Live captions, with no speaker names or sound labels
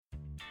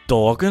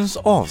Dagens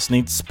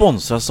avsnitt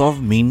sponsras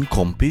av min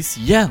kompis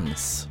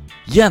Jens.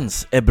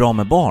 Jens är bra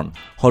med barn,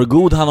 har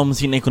god hand om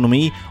sin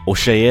ekonomi och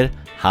tjejer,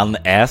 han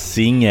är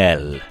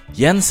singel.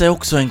 Jens är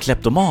också en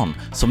kleptoman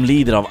som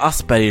lider av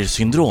Aspergers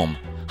syndrom.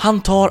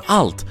 Han tar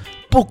allt,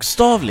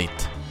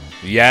 bokstavligt.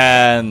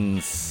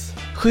 Jens!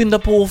 Skynda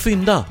på och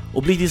fynda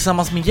och bli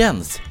tillsammans med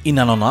Jens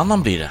innan någon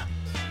annan blir det.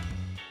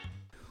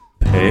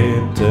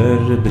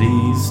 Peter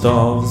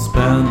Bristavs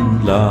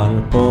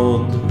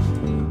pendlarpodd.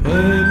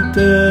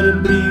 Peter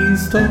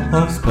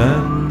Bristavs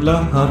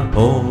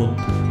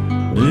pendlarpodd.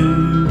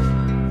 Nu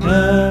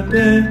är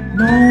det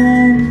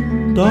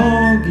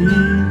måndag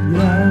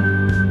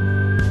igen.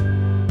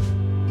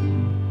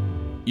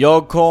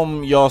 Jag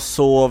kom, jag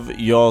sov,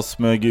 jag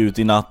smög ut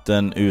i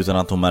natten utan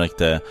att hon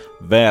märkte.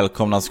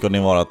 Välkomna ska ni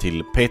vara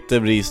till Peter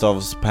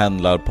Bristavs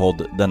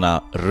pendlarpodd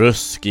denna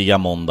ruskiga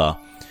måndag.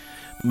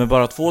 Med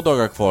bara 2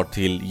 dagar kvar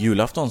till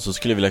julafton så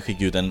skulle jag vilja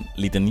skicka ut en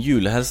liten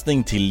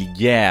julhälsning till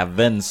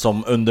jäveln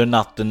som under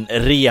natten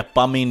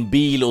repar min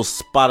bil och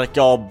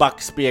sparkar av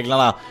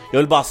backspeglarna. Jag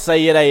vill bara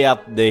säga dig att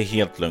det är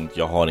helt lugnt,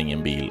 jag har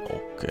ingen bil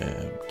och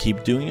keep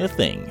doing your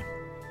thing.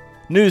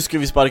 Nu ska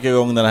vi sparka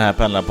igång den här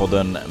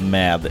pendlarpodden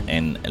med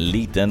en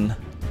liten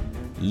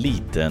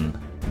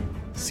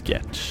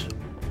sketch.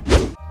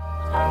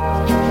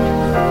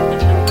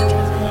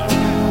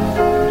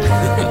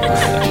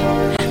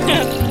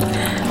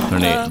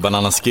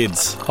 Banana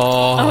Skids.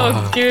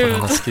 Gud.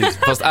 Banana Skids.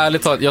 Fast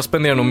ärligt talat, jag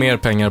spenderar nog mer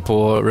pengar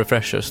på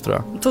refreshers, tror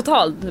jag.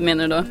 Totalt,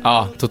 menar du då?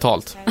 Ja,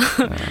 totalt.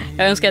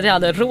 Jag önskar att jag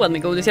hade råd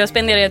med godis. Jag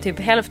spenderar typ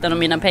hälften av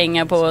mina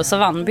pengar på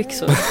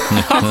savannbyxor.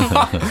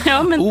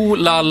 Ja, men,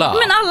 lala.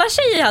 men alla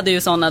tjejer hade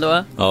ju såna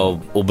då.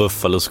 Ja, och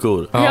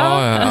buffaloskor.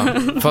 Ja.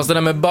 Fast det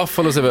där med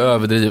buffalo ser vi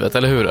överdrivet,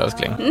 eller hur,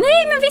 älskling?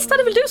 Nej, men visst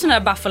hade väl du såna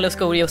här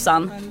buffaloskor,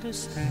 Jossan?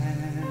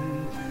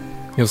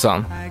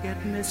 Jossan?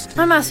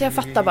 Men alltså, jag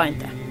fattar bara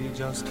inte.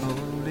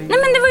 Nej,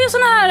 men det var ju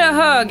såna här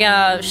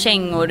höga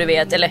kängor, du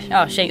vet. Eller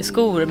ja,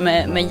 skor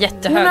med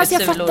jättehöga men alltså,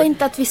 jag sulor. fattar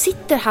inte att vi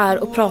sitter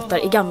här och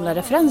pratar i gamla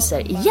referenser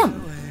igen.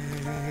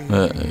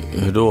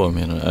 Hur då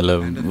menar du? Eller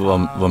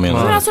vad menar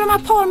du? Men alltså, de här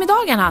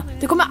parmiddagarna,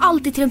 det kommer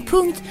alltid till en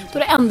punkt då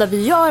det enda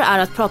vi gör är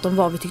att prata om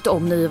vad vi tyckte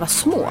om när vi var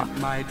små.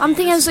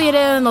 Antingen så är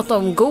det något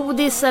om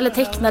godis eller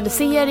tecknade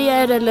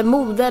serier eller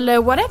mode eller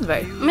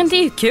whatever. Men det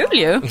är ju kul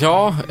ju.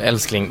 Ja,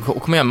 älskling,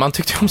 kom igen, man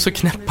tyckte om så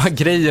knäppa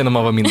grejer när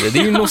man var mindre. Det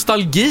är ju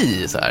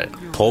nostalgi, så här.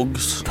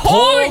 Pogs.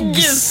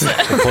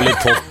 Polly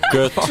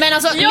Pocket. Men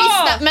alltså,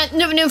 lyssna, men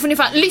nu får ni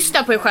fan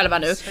lyssna på er själva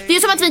nu. Det är ju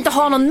som att vi inte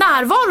har någon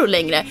närvaro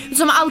längre.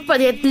 Som allt bara,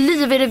 det är ett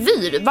liv i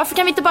revyr. Varför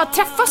kan vi inte bara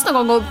träffas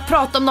någon gång och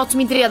prata om något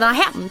som inte redan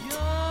har hänt?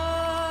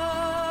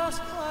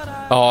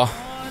 Ja,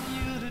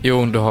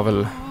 jo, du har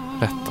väl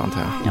rätt, antar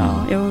jag.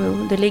 Ja,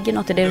 jo, det ligger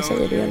något i det du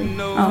säger. Det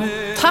ja.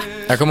 Tack.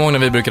 Jag kommer ihåg när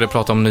vi brukade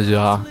prata om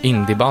nya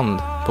indieband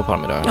på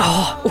parmiddagen.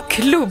 Ja, och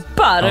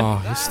klubbar.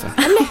 Ja, just det.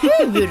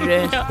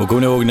 Hur? Och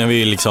kommer ni ihåg när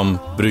vi liksom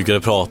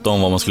brukade prata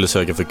om vad man skulle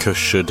söka för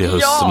kurser till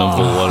hösten och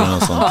våren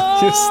och sånt?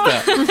 Just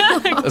det.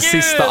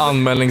 Sista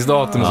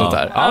anmälningsdatum och sånt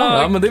där.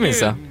 Ja, men det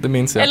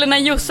minns jag. Eller när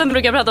Jossan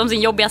brukar prata om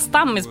sin jobbiga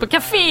stammis på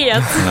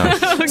kaféet.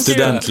 Ja.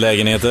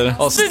 Studentlägenheter.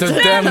 Och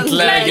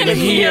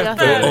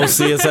studentlägenheter. Och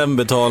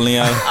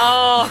CSN-betalningar.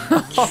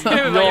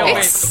 Gud vad jobbigt.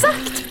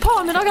 Exakt,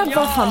 parmiddagar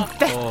var fan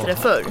bättre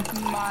förr.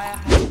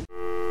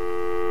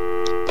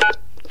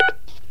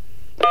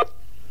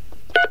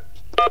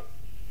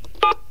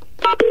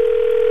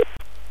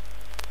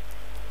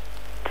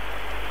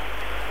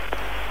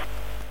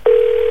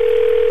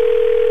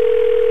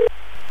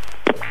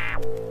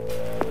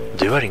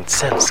 Du har ringt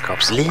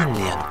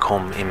sällskapslinjen,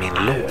 kom i min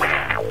lur.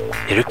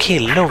 Är du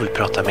kille och vill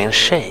prata med en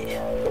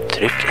tjej?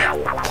 Tryck 1.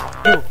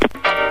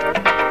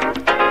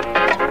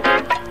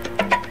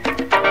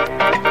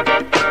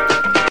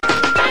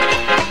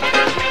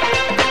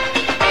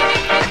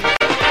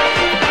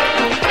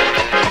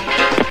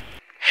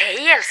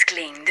 Hej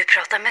älskling, du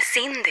pratar med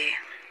Cindy.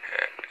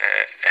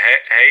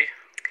 Hej.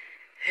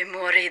 Hur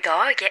mår du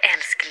idag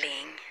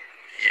älskling?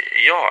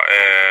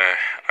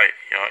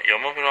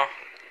 Jag mår bra.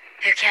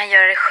 Hur kan jag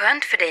göra det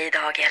skönt för dig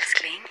idag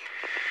älskling?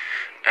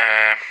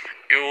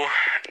 Jo,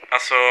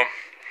 alltså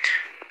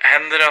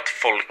händer det att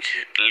folk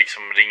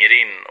liksom ringer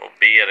in och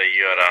ber dig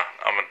göra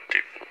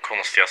typ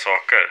konstiga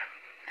saker?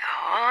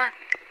 Ja,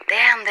 det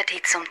händer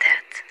titt som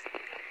tätt.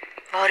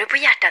 Vad har du på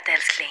hjärtat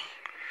älskling?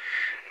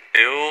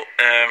 Jo,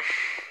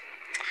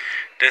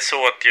 det är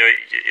så att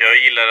jag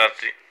gillar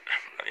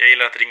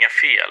att ringa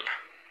fel.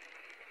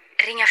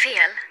 Ringa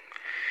fel?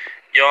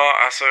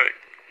 Ja, alltså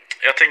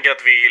jag tänker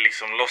att vi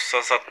liksom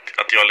låtsas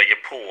att jag lägger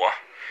på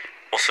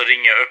och så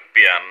ringer jag upp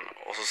igen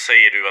och så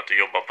säger du att du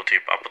jobbar på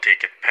typ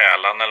apoteket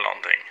Pärlan eller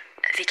någonting.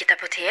 Vilket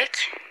apotek?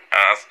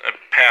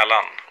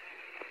 Pärlan.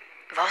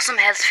 Vad som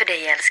helst för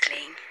dig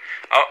älskling.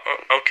 Ja,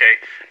 okej.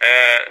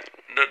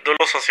 Då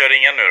låtsas jag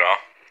ringa nu då.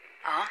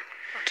 Ja,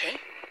 okej.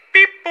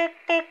 Pip, pop,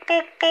 pop,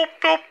 pop, pop,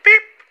 pop,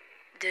 pip.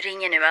 Du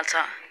ringer nu alltså?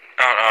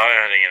 Ja,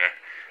 jag ringer nu.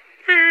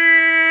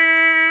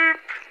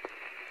 Pip.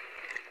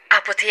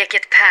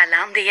 Apoteket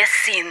Pärlan, det är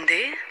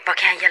Cindy. Vad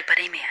kan jag hjälpa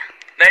dig med?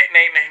 Nej.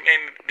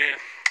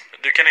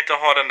 du kan inte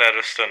ha den där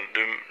rösten.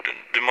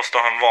 Du måste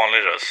ha en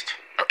vanlig röst.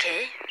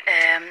 Okej,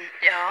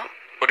 ja.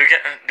 Och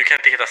du kan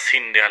inte heta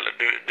Cindy heller.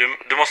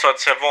 Du måste ha ett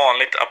så här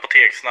vanligt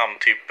apoteksnamn,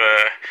 typ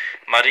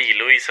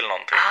Marie-Louise eller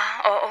någonting.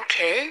 Ja,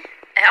 okej.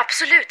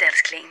 Absolut,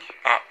 älskling.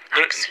 Ja,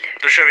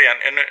 Absolut. då kör vi igen.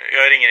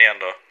 Jag ringer igen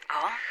då.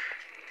 Ja.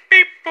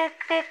 Pip, pop,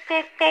 pop,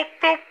 pop, pop,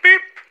 pop,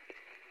 pip.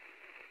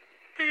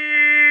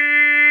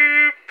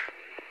 Pip.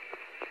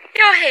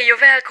 Ja, hej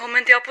och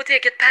välkommen till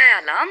Apoteket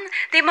Pärlan.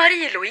 Det är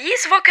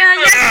Marie-Louise. Vad kan jag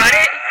hjälpa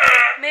dig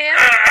med?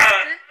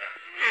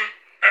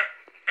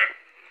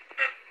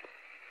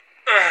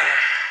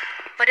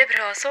 Var det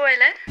bra så,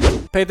 eller?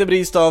 Peter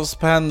Bristavs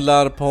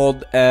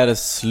pendlarpodd är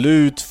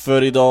slut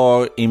för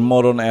idag.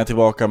 Imorgon är jag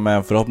tillbaka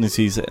med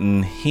förhoppningsvis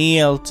en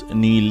helt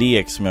ny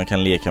lek som jag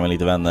kan leka med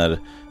lite vänner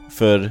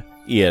för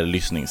er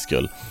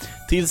lyssningsskull.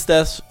 Tills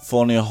dess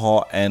får ni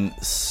ha en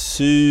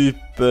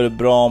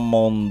superbra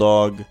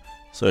måndag,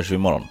 så hörs vi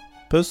imorgon.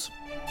 Puss!